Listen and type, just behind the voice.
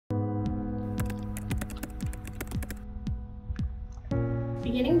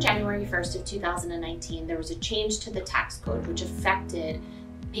Beginning January 1st of 2019, there was a change to the tax code which affected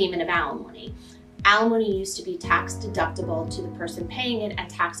payment of alimony. Alimony used to be tax deductible to the person paying it and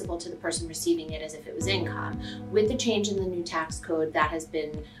taxable to the person receiving it as if it was income. With the change in the new tax code, that has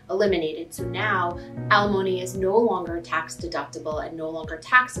been eliminated. So now alimony is no longer tax deductible and no longer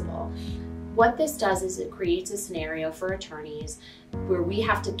taxable. What this does is it creates a scenario for attorneys where we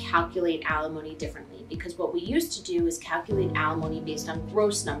have to calculate alimony differently, because what we used to do is calculate alimony based on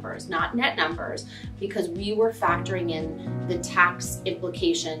gross numbers, not net numbers, because we were factoring in the tax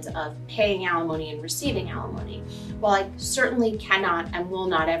implications of paying alimony and receiving alimony. While I certainly cannot and will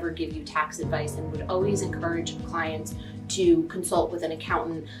not ever give you tax advice and would always encourage clients to consult with an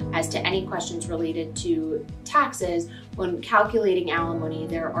accountant as to any questions related to taxes, when calculating alimony,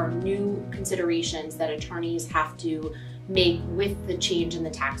 there are new considerations that attorneys have to make with the change in the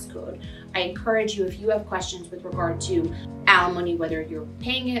tax code. I encourage you, if you have questions with regard to alimony, whether you're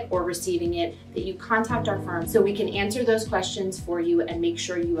paying it or receiving it, that you contact our firm so we can answer those questions for you and make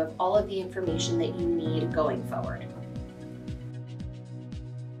sure you have all of the information that you need going forward.